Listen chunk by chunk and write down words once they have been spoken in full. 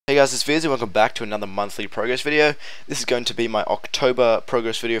guys, it's Viz and welcome back to another monthly progress video. This is going to be my October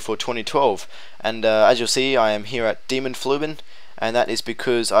progress video for 2012, and as you'll see, I am here at Demon Fluben, and that is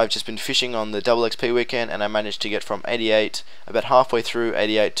because I've just been fishing on the double XP weekend, and I managed to get from 88, about halfway through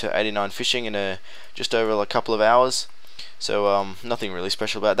 88 to 89 fishing in just over a couple of hours. So nothing really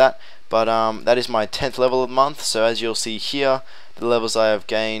special about that, but that is my 10th level of the month. So as you'll see here, the levels I have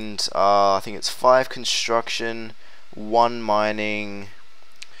gained are, I think it's 5 construction, 1 mining,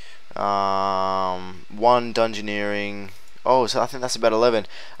 1 dungeoneering. Oh, so I think that's about 11.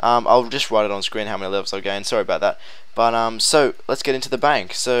 I'll just write it on screen how many levels I've gained. Sorry about that. But so let's get into the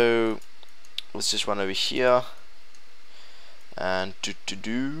bank. So let's just run over here and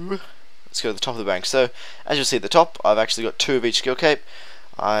let's go to the top of the bank. So as you'll see at the top, I've actually got 2 of each skill cape.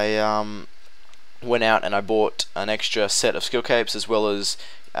 I went out and I bought an extra set of skill capes, as well as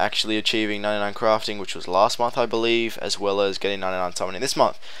actually achieving 99 crafting, which was last month I believe, as well as getting 99 summoning this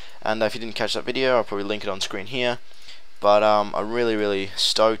month. And if you didn't catch that video, I'll probably link it on screen here. But I'm really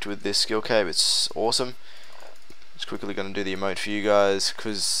stoked with this skill cape. It's awesome. Just quickly going to do the emote for you guys,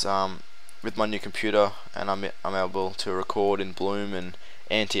 because with my new computer, and I'm able to record in Bloom and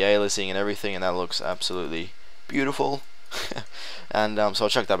anti-aliasing and everything, and that looks absolutely beautiful. And so I'll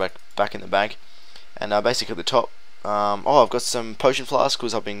chuck that back in the bag. And basically at the top, I've got some potion flasks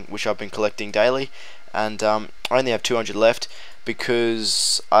which I've been collecting daily, and I only have 200 left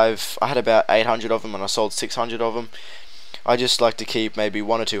because I had about 800 of them and I sold 600 of them. I just like to keep maybe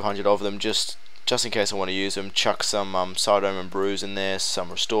 1 or 200 of them just in case I want to use them. Chuck some Sardome and brews in there, some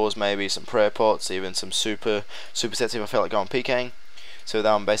restores maybe, some prayer pots, even some super sets if I felt like going PKing. So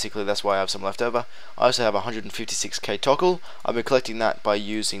basically that's why I have some left over. I also have 156k Tokkul. I've been collecting that by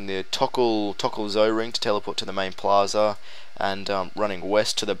using the Tokkul Zoe ring to teleport to the main plaza, and running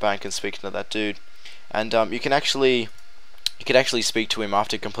west to the bank and speaking to that dude. And you can actually speak to him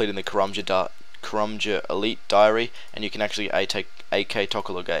after completing the Karumja Elite Diary, and you can actually 8k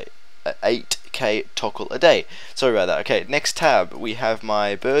Tokkul a day. Sorry about that. Okay, next tab we have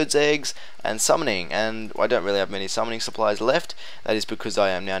my bird's eggs and summoning, and I don't really have many summoning supplies left. That is because I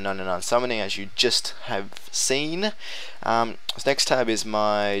am now 99 summoning, as you just have seen. This next tab is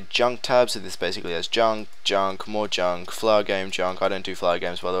my junk tab, so this basically has junk, more junk, flower game junk. I don't do flower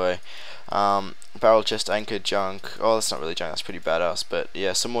games, by the way. Barrel chest anchor junk. Oh, that's not really junk, that's pretty badass, but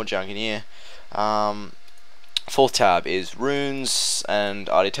yeah, some more junk in here. Fourth tab is runes and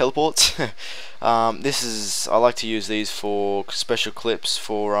RD teleports. I like to use these for special clips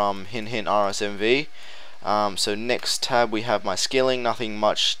for hint RSMV. So next tab we have my skilling. Nothing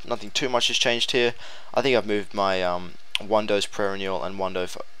too much has changed here. I think I've moved my 1 dose prayer renewal and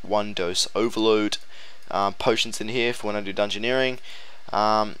 1 dose overload potions in here for when I do dungeoneering.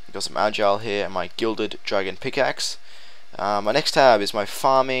 Got some agile here and my gilded dragon pickaxe. My next tab is my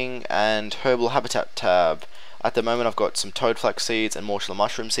farming and herbal habitat tab. At the moment I've got some toadflax seeds and morsula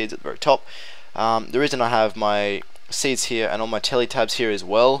mushroom seeds at the very top. The reason I have my seeds here and all my telly tabs here as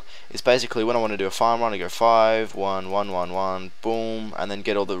well is basically when I want to do a farm run, I go 5, 1, 1, 1, 1, boom, and then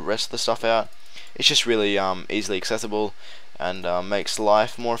get all the rest of the stuff out. It's just really easily accessible and makes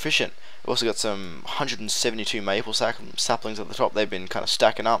life more efficient. I've also got some 172 maple saplings at the top. They've been kind of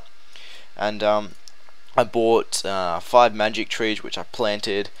stacking up, and I bought 5 magic trees which I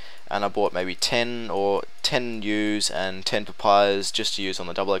planted, and I bought maybe 10 yews and 10 papayas just to use on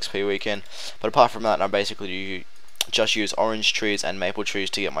the double XP weekend. But apart from that, I basically just use orange trees and maple trees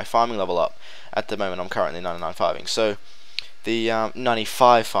to get my farming level up. At the moment I'm currently 99 farming, so the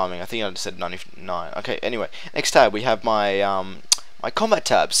 95 farming, I think I just said 99. Okay, anyway, next tab we have my my combat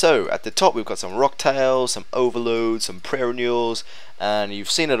tab. So at the top we've got some rocktails, some overloads, some prayer renewals, and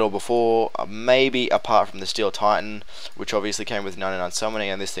you've seen it all before, maybe apart from the steel titan, which obviously came with 99 summoning,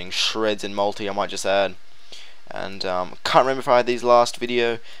 and this thing shreds in multi, I might just add. And can't remember if I had these last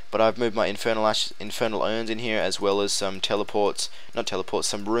video, but I've moved my infernal urns in here, as well as some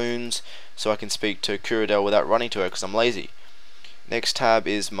some runes, so I can speak to Kuradel without running to her because I'm lazy. Next tab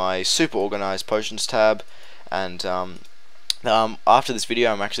is my super organized potions tab, and after this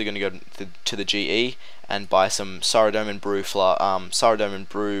video I'm actually going to go to the GE and buy some Sardome and brew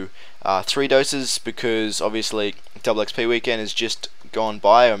 3 doses, because obviously double XP weekend has just gone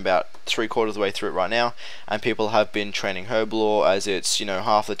by. I'm about 3/4 of the way through it right now, and people have been training Herblore, as it's, you know,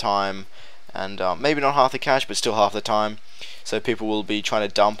 half the time, and maybe not half the cash, but still half the time. So people will be trying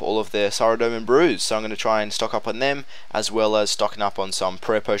to dump all of their Sardome and brews, so I'm going to try and stock up on them, as well as stocking up on some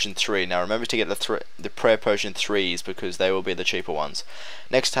Prayer Potion 3. Now remember to get the Prayer Potion 3s, because they will be the cheaper ones.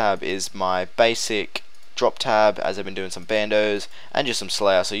 Next tab is my basic drop tab, as I've been doing some bandos and just some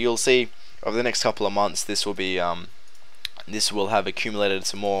Slayer. So you'll see over the next couple of months this will be this will have accumulated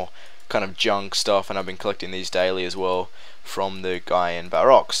some more kind of junk stuff, and I've been collecting these daily as well from the guy in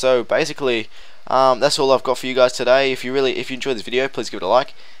Varrock. So basically, that's all I've got for you guys today. If you enjoyed this video, please give it a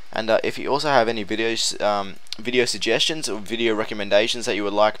like. And if you also have any videos, video suggestions or video recommendations that you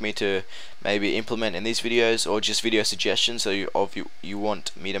would like me to maybe implement in these videos, or just video suggestions, so you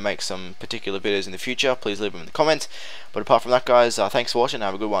want me to make some particular videos in the future, please leave them in the comments. But apart from that, guys, thanks for watching.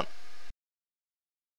 Have a good one.